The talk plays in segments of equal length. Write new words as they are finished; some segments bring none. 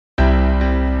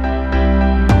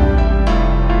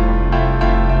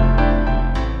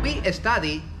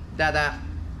study that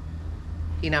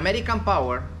in American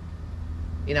Power,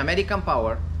 in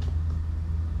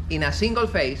a single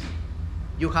phase,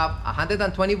 you have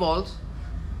 120 volts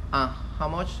and how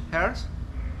much hertz?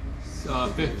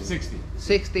 60.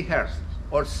 60 hertz,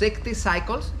 or 60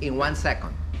 cycles in 1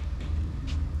 second.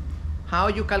 How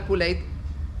you calculate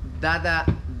that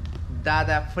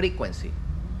frequency?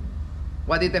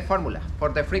 What is the formula for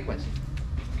the frequency?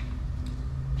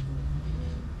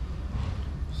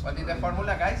 What is the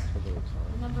formula, guys?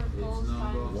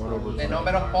 The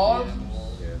number of poles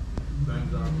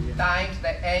times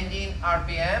the engine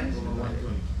RPMs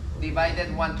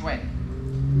divided 120.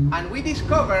 And we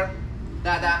discovered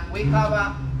that we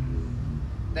have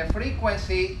the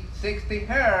frequency 60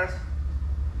 hertz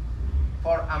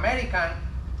for American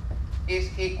is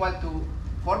equal to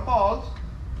 4 poles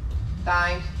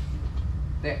times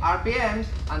the RPMs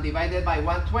and divided by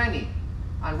 120.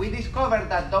 And we discovered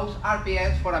that those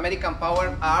RPMs for American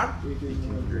Power are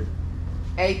 1800.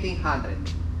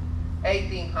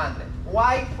 1800.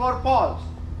 Why 4 poles?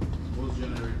 Most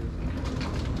generators.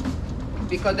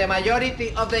 Because the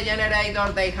majority of the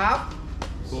generators, they have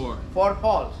 4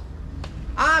 poles.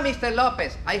 Ah, Mr.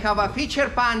 Lopez, I have a feature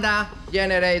Panda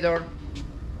generator,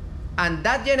 and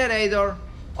that generator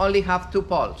only have 2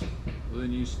 poles. Well,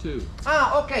 then use 2.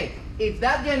 Ah, okay. If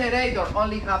that generator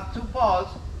only have 2 poles,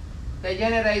 the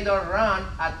generator run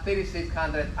at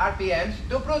 3600 RPMs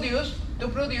to produce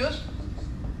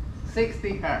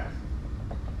 60 hertz.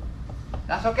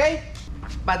 That's okay?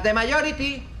 But the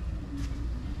majority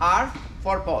are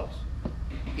 4 poles.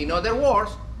 In other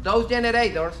words, those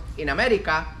generators in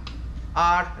America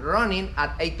are running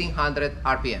at 1800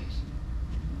 RPMs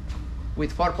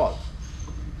with 4 poles.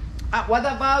 What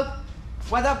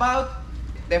about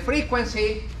the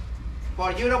frequency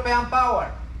for European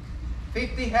Power?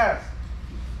 50 hertz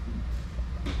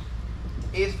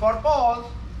is 4 poles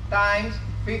times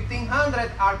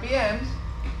 1500 RPMs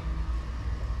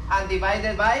and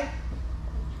divided by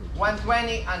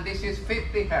 120, and this is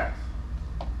 50 hertz.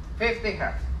 50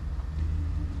 hertz.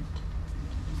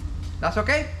 That's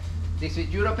okay? This is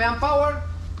European Power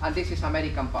and this is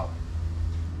American Power.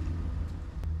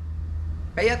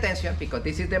 Pay attention because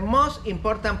this is the most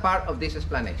important part of this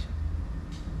explanation.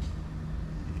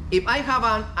 If I have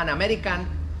an American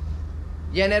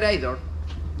generator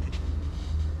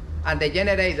and the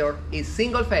generator is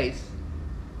single phase,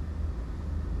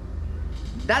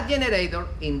 that generator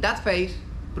in that phase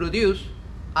produce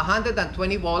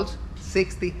 120 volts,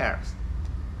 60 hertz.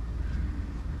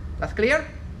 That's clear?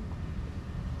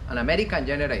 An American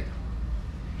generator.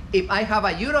 If I have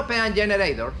a European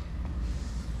generator,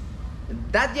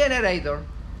 that generator,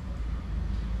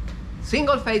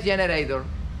 single phase generator,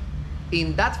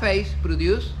 in that phase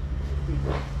produce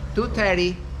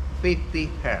 230, 50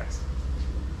 hertz.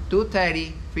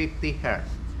 230, 50 hertz.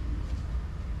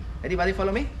 Anybody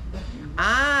follow me?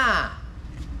 Ah,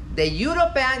 the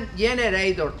European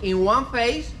generator in one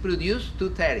phase produce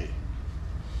 230.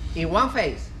 In one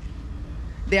phase.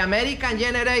 The American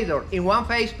generator in one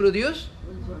phase produce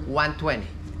 120.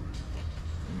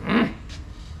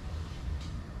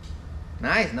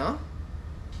 Nice, no?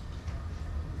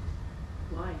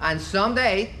 Why? And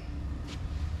someday,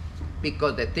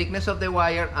 because the thickness of the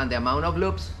wire and the amount of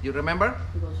loops, you remember?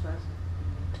 It goes fast.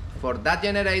 For that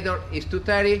generator is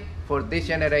 230, for this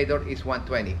generator is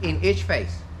 120 in each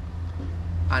phase.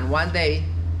 And one day,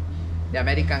 the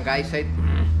American guy said,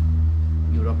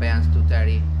 Europeans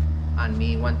 230 and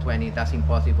me 120, that's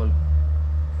impossible.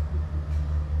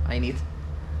 I need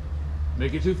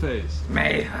Make it 2-phase.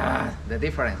 the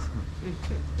difference.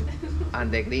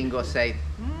 And the gringo said,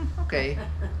 okay,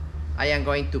 I am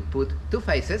going to put 2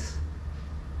 phases.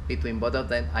 Between both of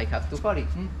them, I have 240.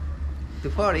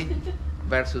 240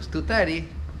 versus 230.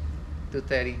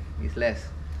 230 is less.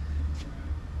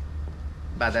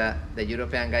 But the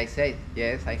European guy said,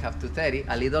 yes, I have 230,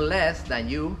 a little less than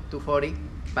you, 240,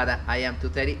 but I am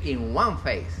 230 in one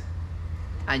phase.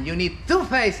 And you need 2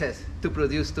 phases to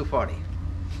produce 240.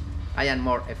 I am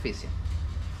more efficient,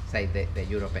 say the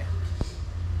European.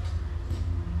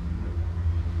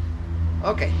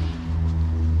 Okay,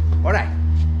 all right.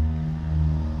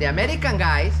 The American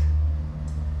guys,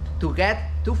 to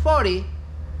get 240,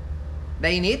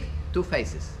 they need 2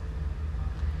 phases.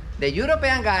 The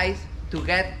European guys, to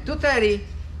get 230,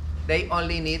 they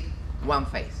only need 1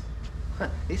 phase.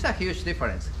 It's a huge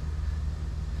difference.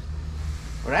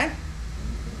 All right?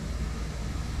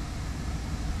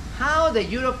 How the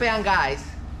European guys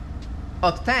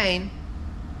obtain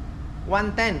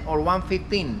 110 or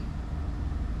 115?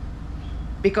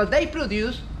 Because they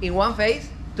produce in one phase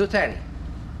 230.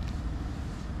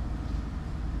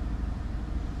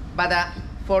 But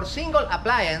for single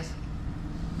appliance,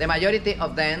 the majority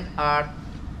of them are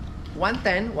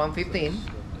 110, 115,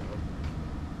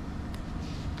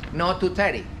 no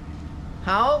 230.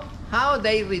 How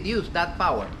they reduce that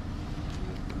power?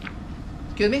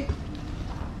 Excuse me?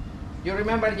 You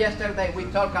remember yesterday we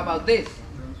talked about this.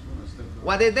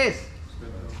 What is this?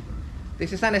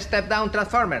 This is a step-down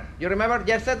transformer. You remember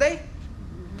yesterday?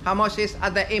 How much is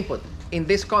at the input in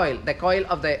this coil, the coil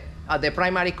of the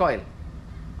primary coil?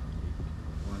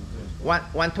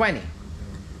 120.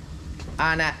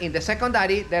 And in the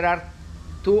secondary, there are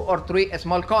 2 or 3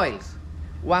 small coils.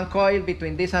 One coil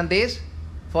between this and this,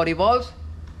 40 volts,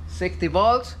 60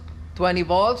 volts, 20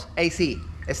 volts, AC.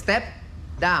 Step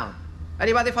down.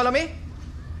 Anybody follow me?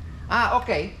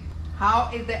 Okay. How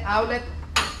is the outlet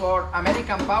for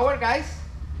American Power, guys?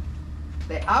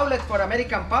 The outlet for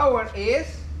American Power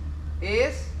is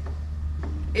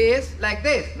like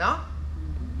this, no?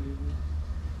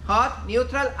 Hot,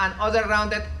 neutral, and other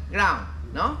rounded ground,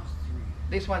 no?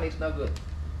 This one is not good.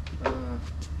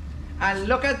 And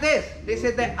look at this. This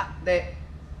is the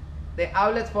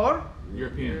outlet for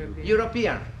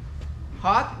European.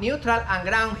 Hot, neutral, and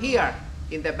ground here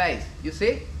in the base. You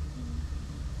see?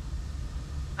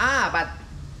 But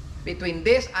between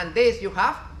this and this you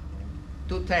have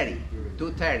 230,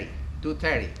 230,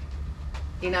 230.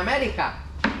 In America,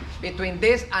 between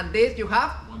this and this you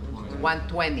have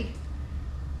 120.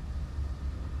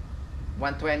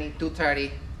 120,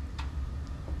 230.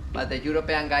 But the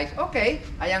European guys, okay,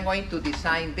 I am going to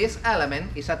design this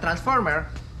element. It's a transformer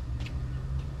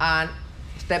and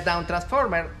step-down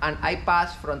transformer, and I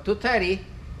pass from 230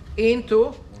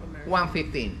 into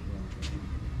 115.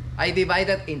 I divide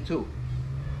it in 2.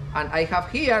 And I have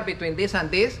here, between this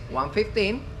and this,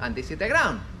 115, and this is the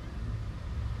ground.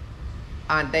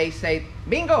 And they say,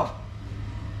 bingo!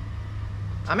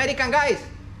 American guys,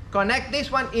 connect this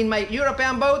one in my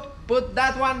European boat, put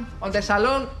that one on the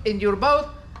saloon in your boat,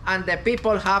 and the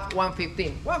people have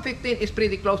 115. 115 is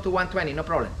pretty close to 120, no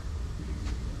problem.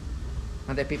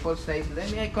 And the people say,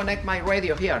 let me connect my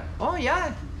radio here. Oh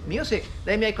yeah, music.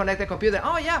 Let me connect the computer.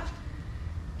 Oh yeah.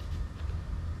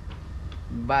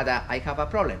 But I have a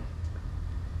problem.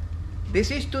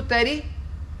 This is 230,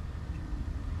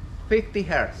 50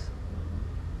 hertz.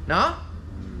 No?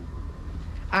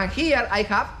 And here I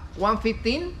have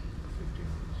 115,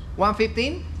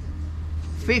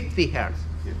 50 hertz.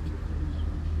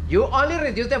 You only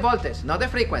reduce the voltage, not the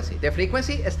frequency. The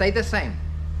frequency stays the same.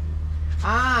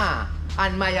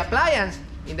 And my appliance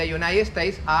in the United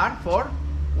States are for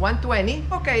 120.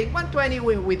 Okay, 120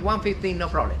 with 115, no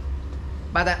problem.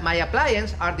 But my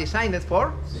appliances are designed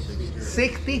for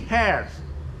 60 hertz.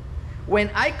 When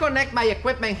I connect my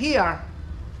equipment here,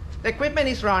 the equipment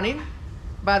is running,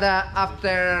 but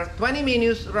after 20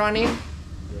 minutes running,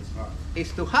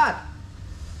 it's too hot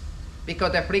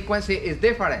because the frequency is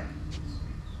different.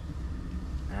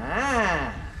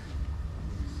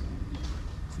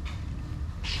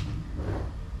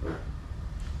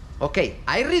 Okay,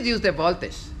 I reduce the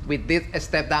voltage with this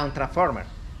step-down transformer,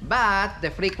 but the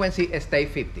frequency stays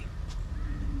 50.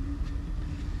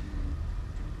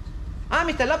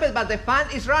 Mr. Lopez, but the fan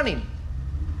is running.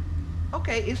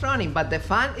 Okay, it's running, but the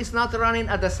fan is not running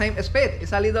at the same speed.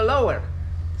 It's a little lower,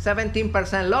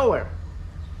 17% lower.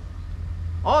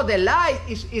 Oh, the light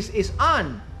is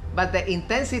on, but the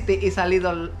intensity is a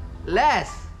little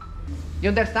less. You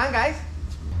understand, guys?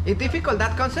 It's difficult,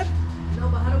 that concept? No,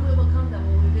 but how do we overcome that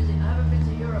when we visit? I haven't been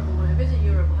to Europe, but when I visit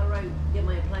Europe, how do I get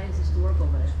my appliances to work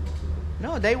over there?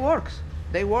 No, they work.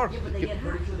 They work. Yeah, but they get hot.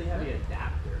 Pretty sure they have the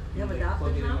adapter. You have Like, adapters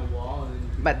plug it in now? a wall and then you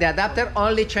can But the adapter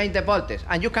only change the voltage,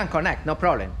 and you can connect, no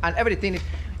problem. And everything is,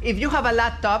 if you have a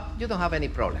laptop, you don't have any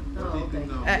problem. Oh,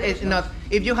 okay. It's not.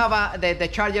 If you have the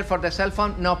charger for the cell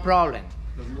phone, no problem.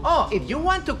 Oh, if you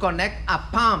want to connect a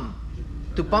pump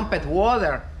to pump it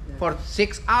water for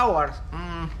 6 hours,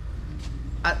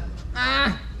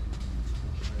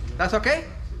 that's okay.